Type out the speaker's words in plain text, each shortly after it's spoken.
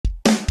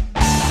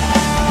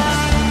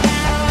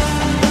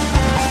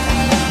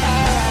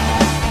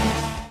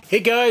Hey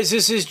guys,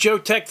 this is Joe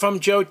Tech from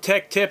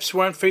JoeteckTips.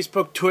 We're on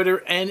Facebook,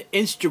 Twitter, and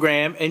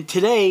Instagram. And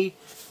today,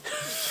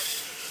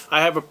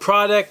 I have a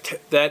product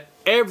that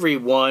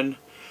everyone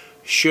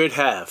should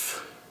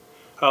have.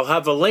 I'll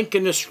have a link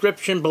in the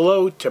description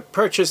below to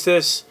purchase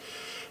this.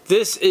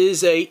 This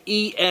is a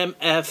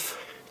EMF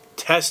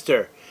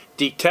tester,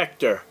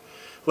 detector.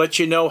 Lets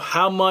you know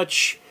how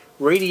much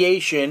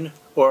radiation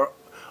or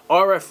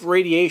RF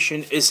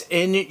radiation is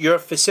in your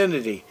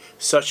vicinity,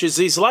 such as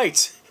these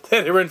lights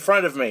that are in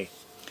front of me.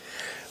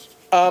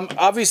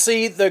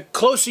 Obviously, the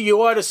closer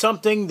you are to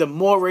something, the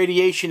more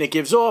radiation it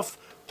gives off.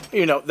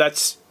 You know,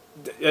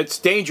 it's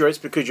dangerous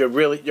because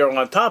you're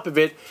on top of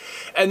it.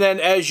 And then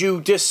as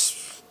you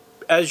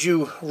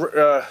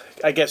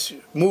I guess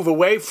move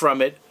away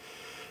from it,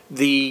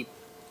 it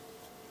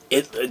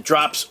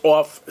drops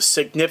off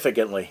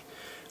significantly.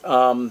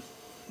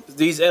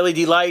 These LED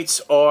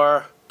lights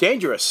are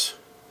dangerous.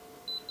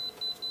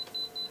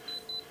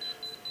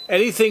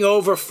 Anything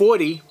over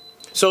 40.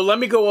 So let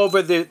me go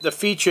over the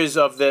features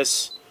of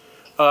this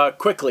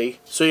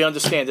quickly so you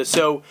understand it.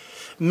 So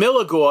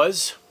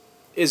milligauss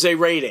is a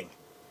rating.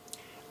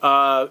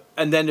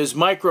 And then there's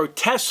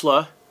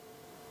microtesla,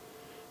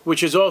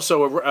 which is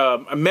also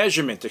a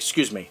measurement,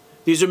 excuse me.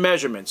 These are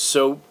measurements.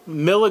 So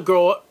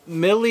milligauss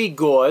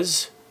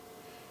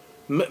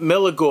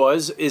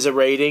is a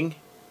rating,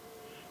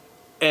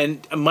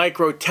 and a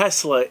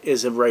microtesla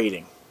is a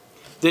rating.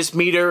 This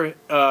meter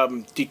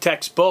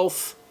detects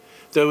both.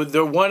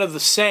 They're one of the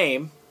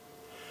same.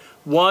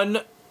 1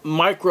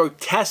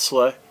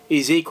 microtesla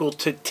is equal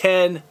to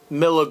 10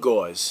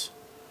 milligauss.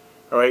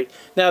 All right.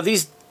 Now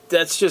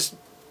that's just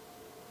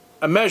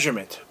a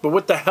measurement. But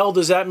what the hell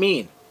does that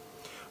mean?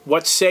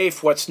 What's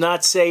safe? What's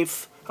not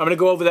safe? I'm going to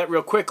go over that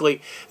real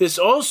quickly. This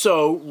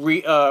also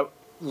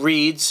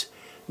reads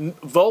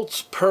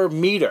volts per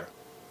meter.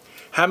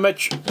 How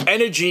much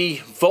energy,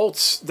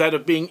 volts that are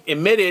being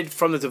emitted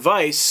from the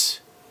device,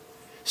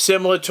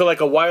 similar to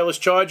like a wireless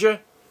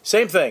charger.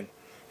 Same thing,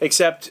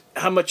 except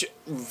how much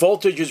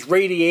voltage is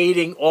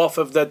radiating off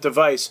of that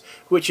device,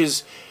 which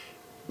is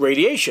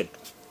radiation,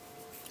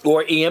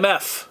 or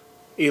EMF,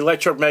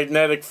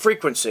 electromagnetic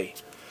frequency.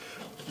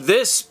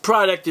 This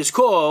product is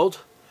called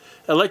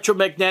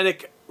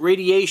Electromagnetic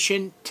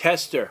Radiation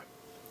Tester.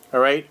 All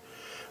right,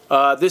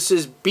 this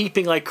is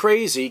beeping like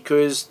crazy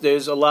because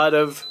there's a lot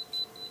of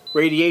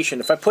radiation.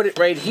 If I put it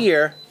right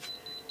here,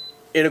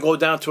 it'll go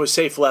down to a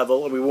safe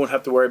level, and we won't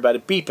have to worry about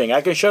it beeping.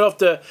 I can shut off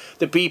the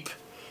beep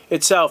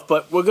itself,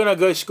 but we're gonna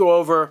just go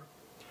over.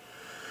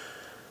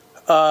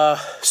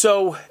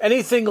 So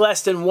anything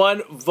less than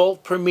 1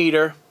 volt per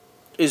meter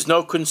is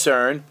no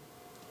concern.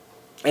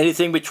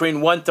 Anything between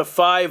 1 to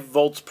 5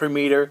 volts per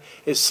meter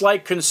is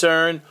slight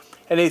concern.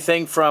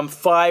 Anything from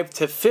 5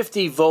 to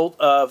 50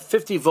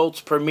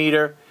 volts per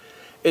meter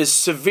is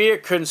severe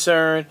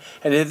concern,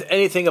 and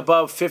anything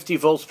above 50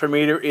 volts per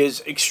meter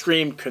is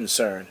extreme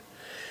concern.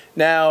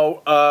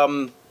 Now,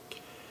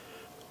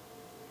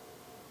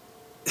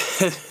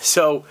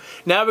 so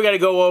now we got to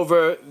go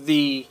over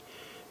the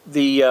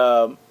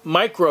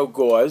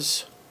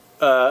microgauss.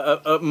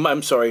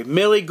 I'm sorry,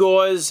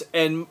 milligauss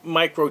and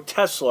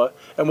microtesla,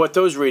 and what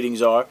those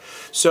readings are.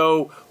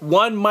 So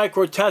 1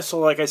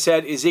 microtesla, like I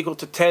said, is equal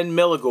to 10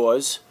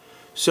 milligauss.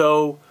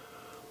 So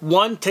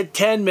 1 to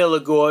 10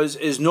 milligauss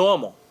is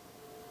normal.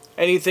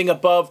 Anything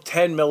above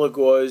 10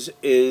 milligauss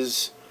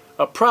is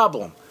a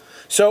problem.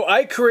 So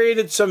I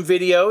created some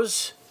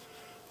videos.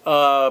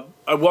 I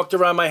walked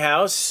around my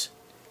house,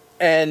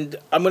 and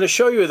I'm going to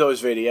show you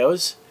those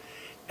videos,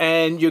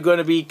 and you're going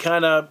to be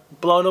kind of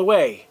blown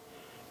away.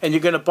 And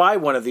you're going to buy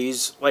one of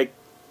these like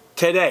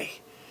today,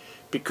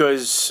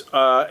 because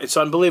it's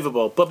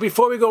unbelievable. But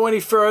before we go any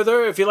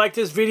further, if you like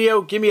this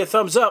video, give me a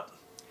thumbs up.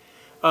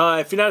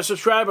 If you're not a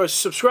subscriber,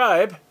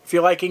 subscribe if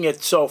you're liking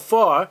it so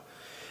far.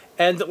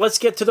 And let's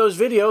get to those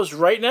videos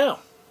right now.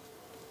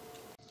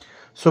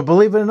 So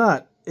believe it or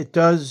not, it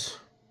does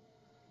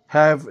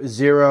have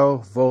 0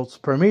 volts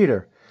per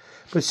meter.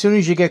 But as soon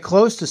as you get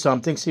close to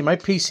something, see, my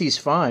PC's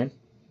fine,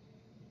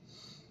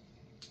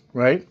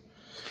 right?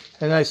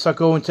 And I start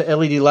going to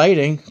LED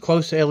lighting,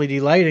 close to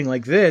LED lighting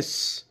like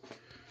this,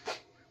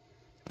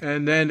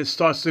 and then it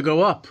starts to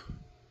go up.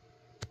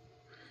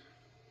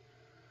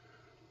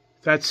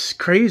 That's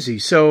crazy.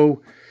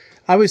 So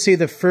obviously,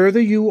 the further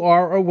you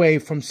are away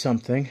from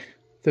something,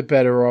 the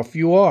better off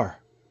you are.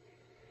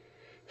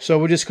 So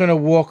we're just going to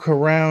walk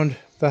around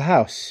the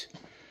house.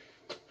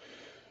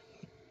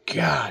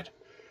 God,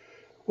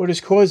 what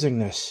is causing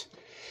this?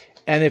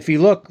 And if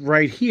you look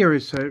right here,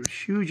 it's a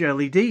huge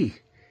LED.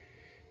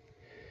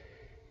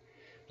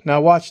 Now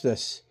watch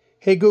this.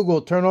 Hey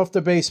Google, turn off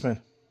the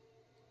basement.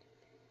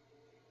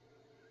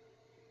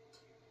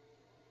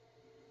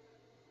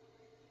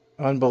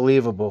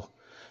 Unbelievable.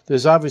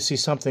 There's obviously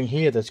something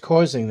here that's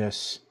causing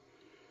this.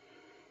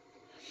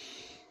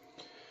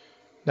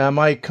 Now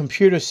my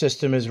computer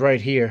system is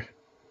right here.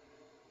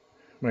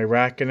 My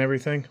rack and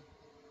everything.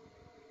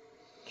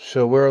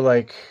 So we're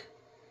like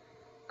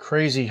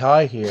crazy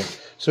high here.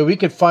 So we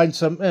could find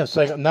some, it's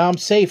like, now I'm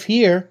safe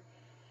here.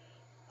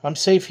 I'm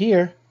safe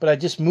here, but I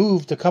just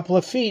moved a couple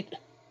of feet.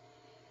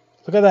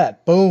 Look at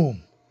that.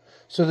 Boom.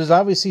 So there's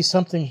obviously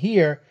something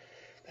here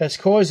that's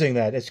causing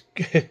that. It's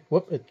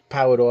whoop, it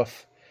powered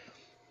off.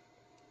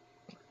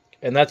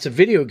 And that's a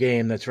video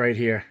game that's right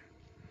here.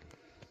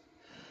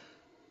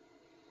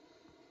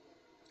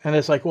 And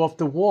it's like off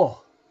the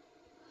wall.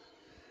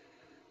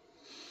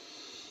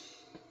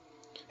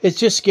 It's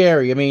just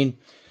scary. I mean,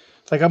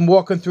 like I'm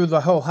walking through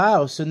the whole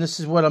house and this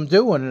is what I'm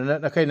doing.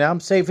 And okay, now I'm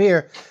safe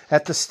here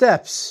at the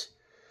steps.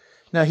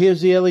 Now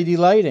here's the LED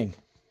lighting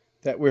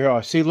that we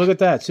are. See, look at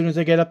that. As soon as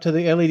I get up to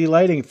the LED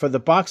lighting for the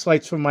box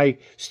lights from my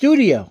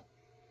studio.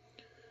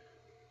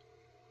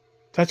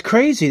 That's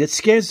crazy. That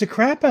scares the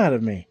crap out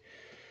of me.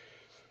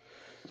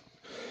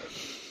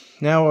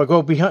 Now I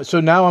go behind. So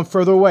now I'm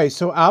further away.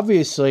 So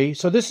obviously,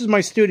 so this is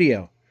my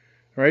studio.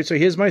 All right, so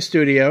here's my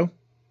studio.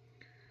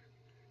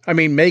 I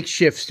mean,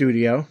 makeshift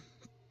studio.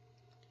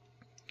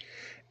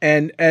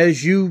 And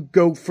as you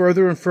go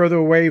further and further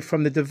away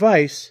from the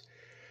device,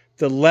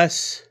 the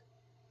less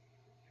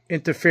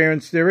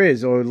interference there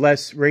is, or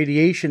less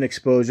radiation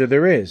exposure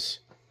there is.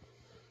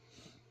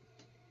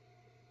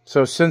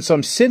 So since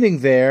I'm sitting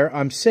there,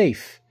 I'm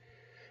safe.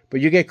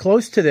 But you get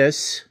close to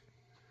this,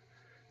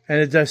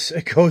 and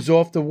it goes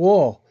off the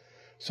wall.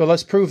 So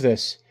let's prove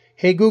this.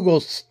 Hey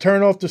Google,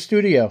 turn off the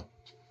studio.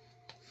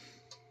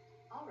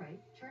 All right,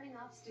 turning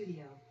off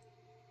studio.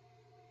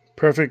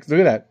 Perfect. Look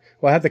at that.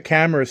 Well, I have the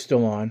camera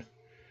still on.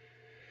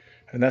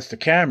 And that's the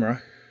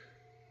camera.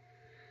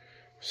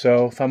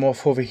 So if I'm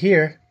off over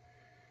here,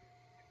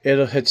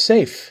 it'll hit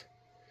safe.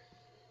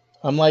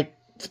 I'm like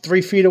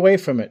 3 feet away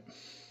from it.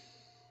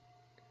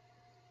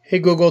 Hey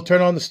Google,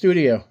 turn on the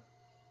studio.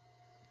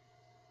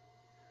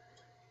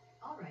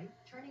 All right,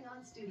 turning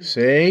on studio.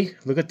 See?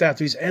 Look at that.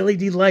 These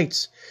LED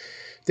lights.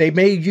 They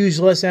may use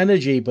less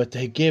energy, but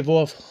they give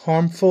off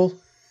harmful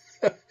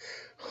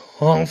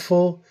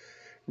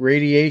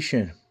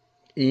radiation.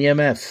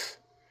 EMF.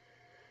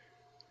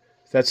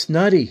 That's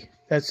nutty.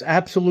 That's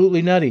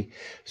absolutely nutty.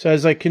 So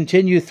as I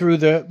continue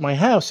through my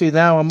house, see,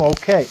 now I'm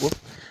okay. Whoop.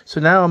 So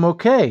now I'm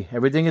okay.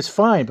 Everything is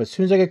fine. But as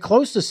soon as I get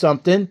close to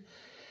something,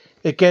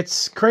 it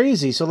gets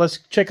crazy. So let's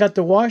check out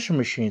the washing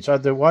machine. So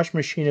the washing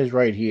machine is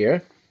right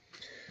here.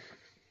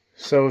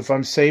 So if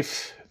I'm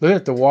safe, look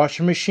at the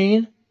washing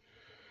machine.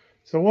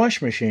 It's a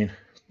washing machine.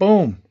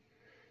 Boom.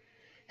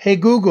 Hey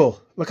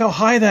Google, look how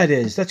high that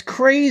is. That's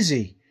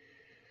crazy.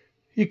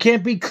 You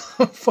can't be...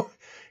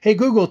 Hey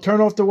Google,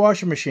 turn off the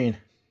washing machine.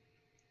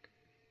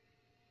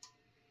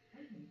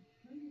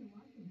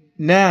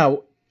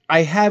 Now,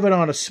 I have it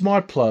on a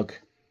smart plug.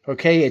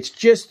 Okay, it's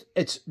just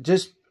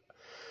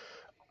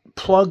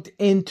plugged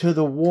into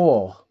the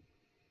wall.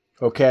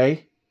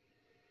 Okay?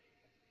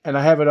 And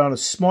I have it on a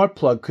smart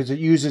plug because it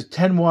uses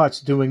 10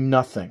 watts doing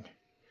nothing.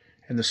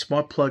 And the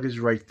smart plug is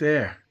right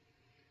there.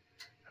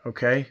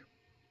 Okay?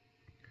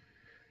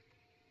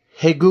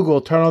 Hey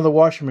Google, turn on the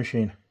washing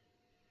machine.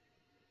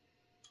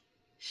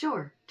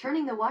 Sure,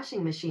 turning the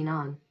washing machine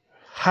on.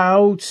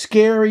 How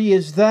scary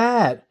is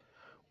that?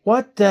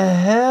 What the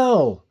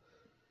hell?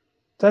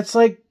 That's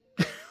like,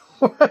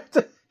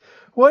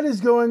 what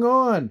is going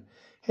on?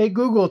 Hey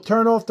Google,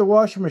 turn off the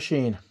washing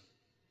machine.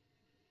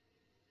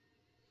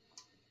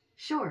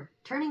 Sure,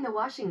 turning the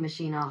washing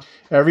machine off.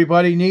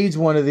 Everybody needs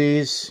one of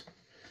these.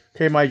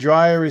 Okay, my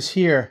dryer is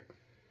here.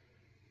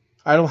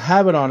 I don't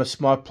have it on a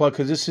smart plug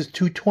because this is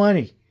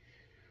 220.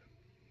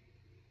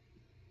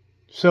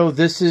 So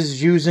this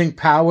is using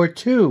power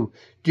too,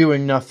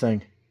 doing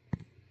nothing.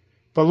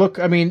 But look,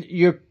 I mean,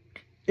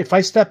 if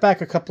I step back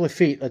a couple of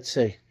feet, let's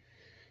see.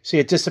 See,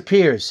 it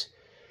disappears.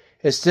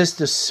 It's just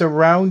the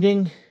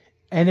surrounding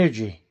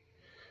energy.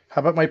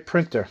 How about my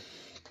printer?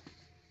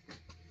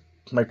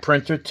 My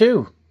printer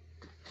too.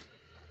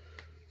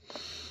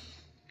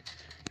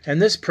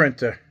 And this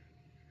printer.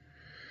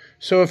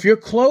 So if you're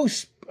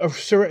close,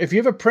 if you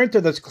have a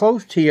printer that's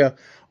close to you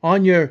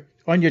on your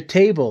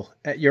table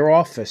at your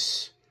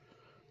office,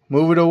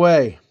 move it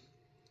away.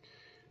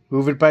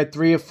 Move it by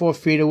 3 or 4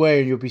 feet away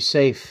and you'll be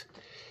safe.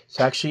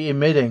 It's actually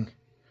emitting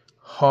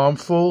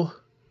harmful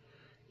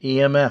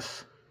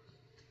EMF.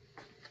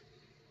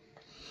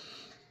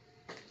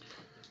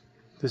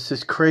 This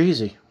is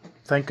crazy.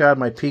 Thank God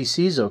my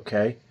PC's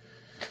okay.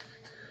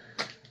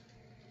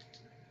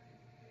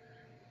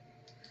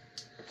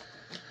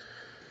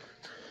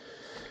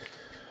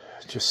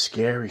 Just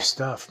scary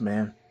stuff,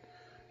 man.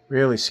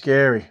 Really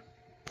scary.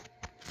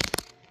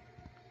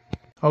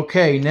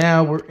 Okay,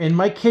 now we're in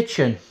my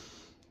kitchen.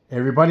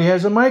 Everybody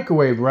has a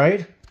microwave,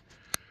 right?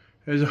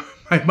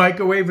 My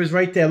microwave is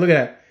right there. Look at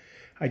that.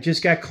 I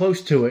just got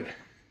close to it.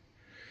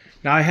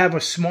 Now I have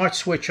a smart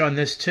switch on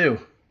this too.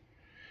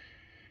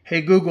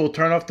 Hey Google,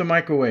 turn off the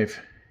microwave.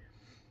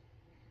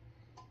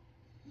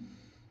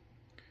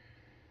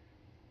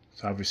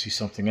 It's obviously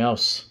something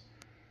else.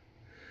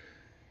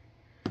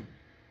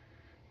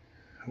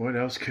 What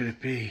else could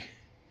it be?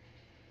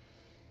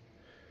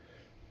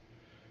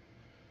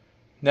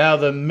 Now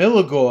the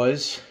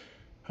milligauss.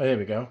 Oh, there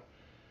we go.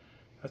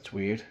 That's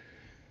weird.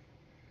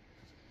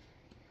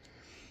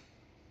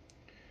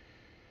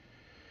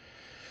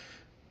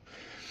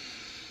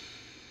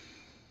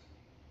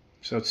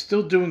 So it's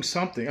still doing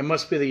something. It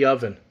must be the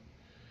oven,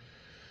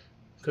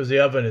 because the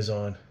oven is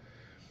on.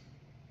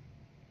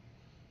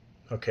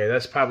 Okay,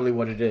 that's probably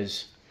what it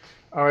is.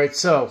 All right,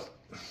 so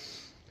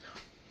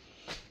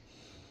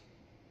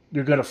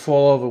you're going to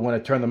fall over when I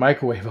turn the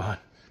microwave on.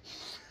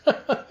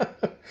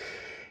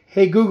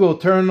 Hey Google,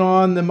 turn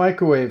on the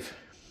microwave.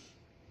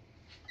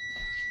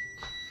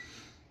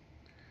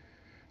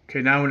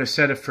 Okay, now I'm going to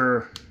set it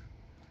for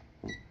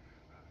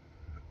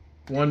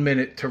 1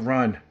 minute to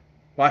run.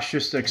 Watch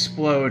this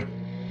explode.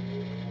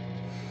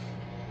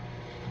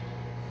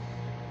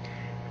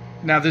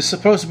 Now this is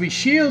supposed to be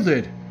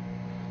shielded.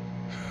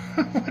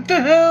 What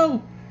the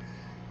hell?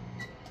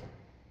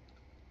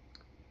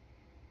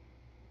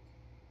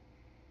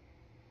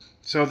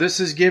 So this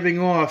is giving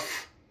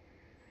off.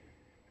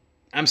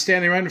 I'm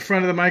standing right in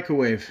front of the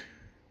microwave.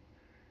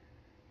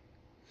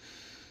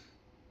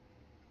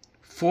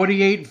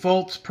 48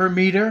 volts per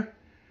meter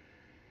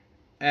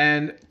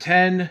and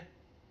 10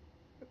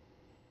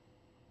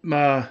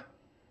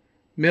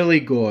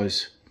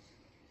 milligauss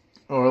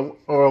or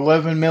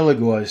 11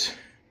 milligauss.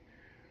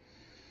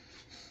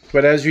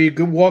 But as you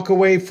walk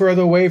away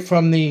further away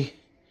from the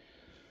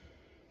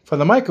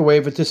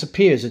microwave, it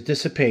disappears. It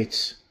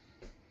dissipates.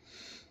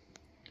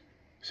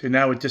 See,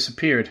 now it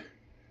disappeared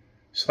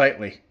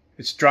slightly.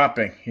 It's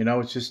dropping, you know,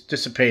 it's just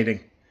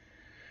dissipating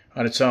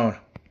on its own.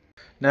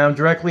 Now I'm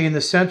directly in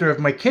the center of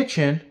my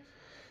kitchen,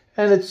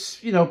 and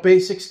it's, you know,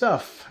 basic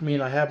stuff. I mean,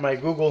 I have my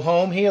Google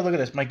Home here. Look at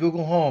this, my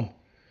Google Home.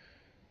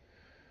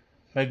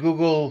 My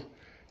Google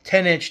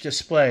 10-inch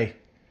display.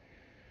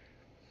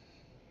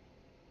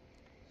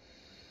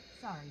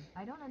 Sorry,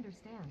 I don't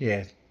understand.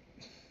 Yeah.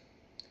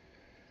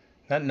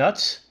 Not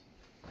nuts?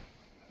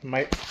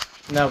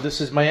 Now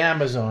this is my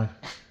Amazon.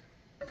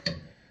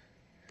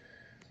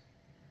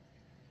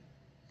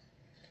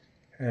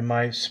 And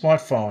my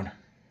smartphone.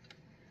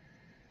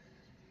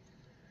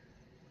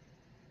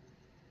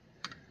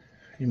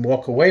 You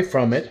walk away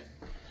from it,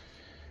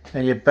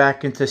 and you're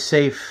back into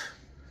safe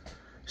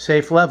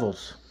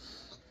levels.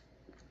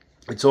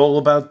 It's all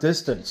about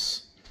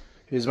distance.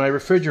 Here's my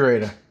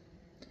refrigerator.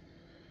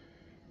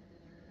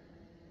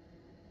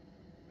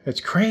 It's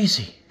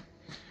crazy.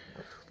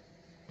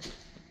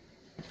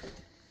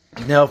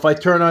 Now, if I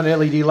turn on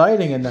LED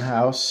lighting in the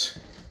house,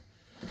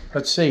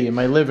 let's see, in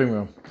my living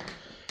room.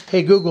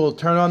 Hey Google,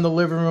 turn on the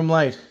living room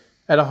light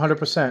at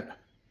 100%.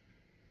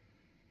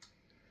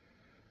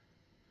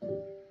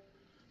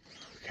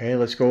 Okay,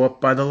 let's go up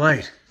by the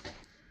light.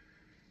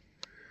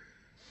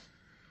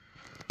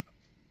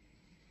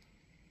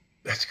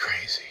 That's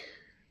crazy.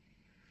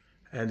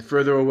 And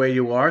further away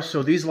you are,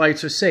 so these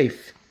lights are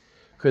safe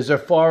because they're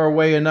far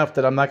away enough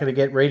that I'm not going to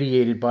get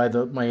radiated by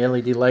my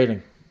LED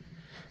lighting.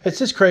 It's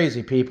just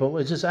crazy, people.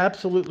 It's just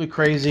absolutely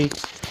crazy.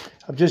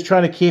 I'm just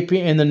trying to keep you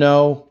in the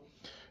know.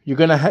 You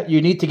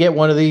need to get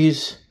one of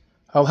these.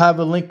 I'll have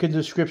a link in the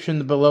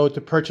description below to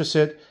purchase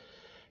it.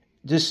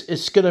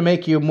 It's going to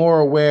make you more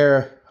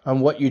aware on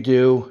what you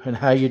do and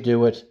how you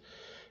do it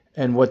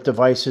and what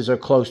devices are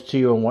close to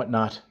you and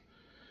whatnot.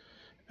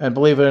 And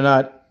believe it or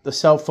not, the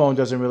cell phone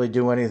doesn't really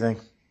do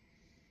anything.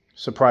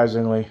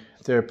 Surprisingly,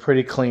 they're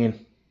pretty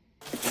clean.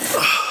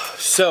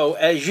 So,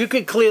 as you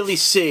can clearly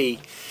see,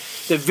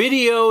 the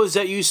videos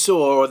that you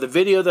saw, or the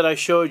video that I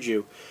showed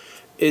you,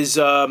 is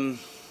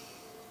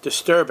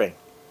disturbing,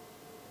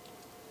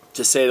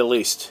 to say the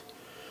least.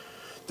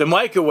 The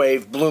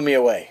microwave blew me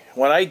away.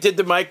 When I did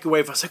the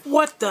microwave, I was like,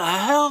 what the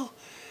hell?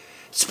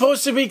 It's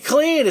supposed to be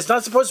clean. It's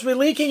not supposed to be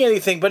leaking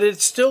anything, but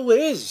it still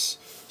is.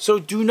 So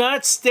do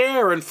not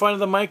stare in front of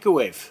the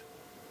microwave.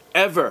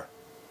 Ever.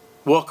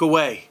 Walk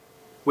away.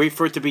 Wait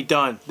for it to be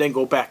done, then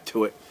go back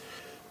to it.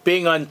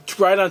 Being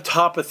right on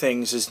top of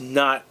things is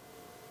not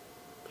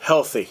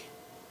healthy.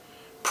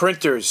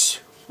 Printers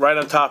right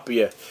on top of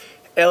you.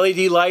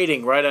 LED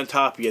lighting right on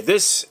top of you.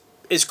 This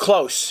is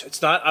close.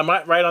 It's not. I'm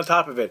not right on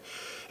top of it.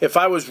 If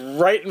I was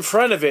right in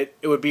front of it,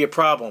 it would be a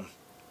problem.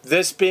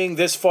 This being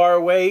this far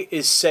away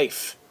is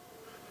safe,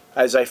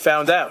 as I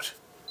found out.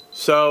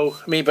 So,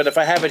 I mean, but if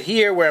I have it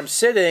here where I'm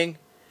sitting,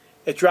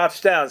 it drops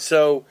down.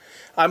 So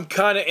I'm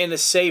kind of in a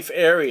safe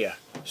area.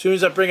 As soon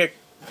as I bring it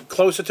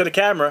closer to the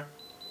camera,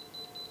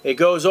 it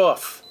goes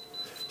off.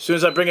 As soon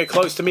as I bring it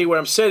close to me where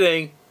I'm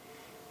sitting,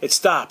 it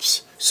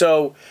stops.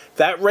 So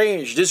that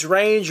range, this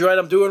range right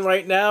I'm doing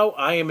right now,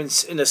 I am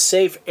in a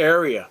safe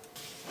area.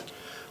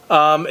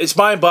 It's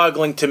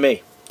mind-boggling to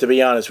me, to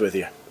be honest with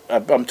you.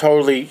 I'm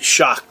totally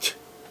shocked,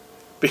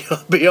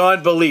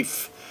 beyond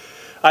belief.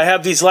 I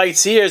have these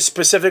lights here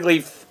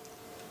specifically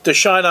to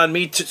shine on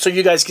me so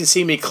you guys can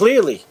see me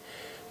clearly,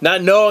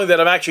 not knowing that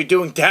I'm actually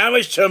doing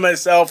damage to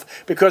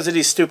myself because of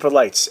these stupid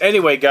lights.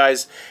 Anyway,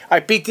 guys,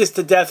 I beat this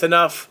to death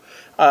enough.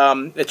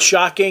 It's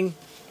shocking.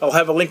 I'll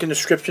have a link in the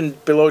description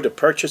below to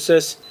purchase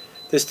this.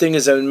 This thing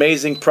is an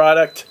amazing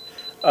product.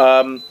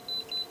 I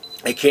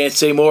can't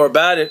say more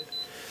about it.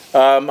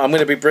 I'm going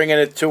to be bringing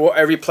it to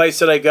every place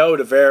that I go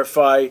to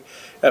verify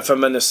if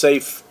I'm in a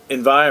safe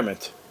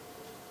environment,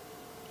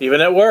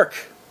 even at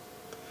work.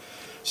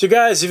 So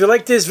guys, if you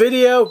like this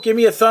video, give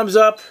me a thumbs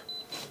up.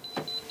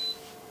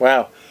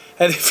 Wow.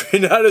 And if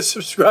you're not a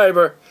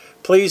subscriber,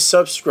 please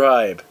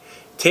subscribe.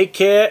 Take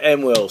care,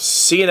 and we'll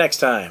see you next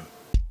time.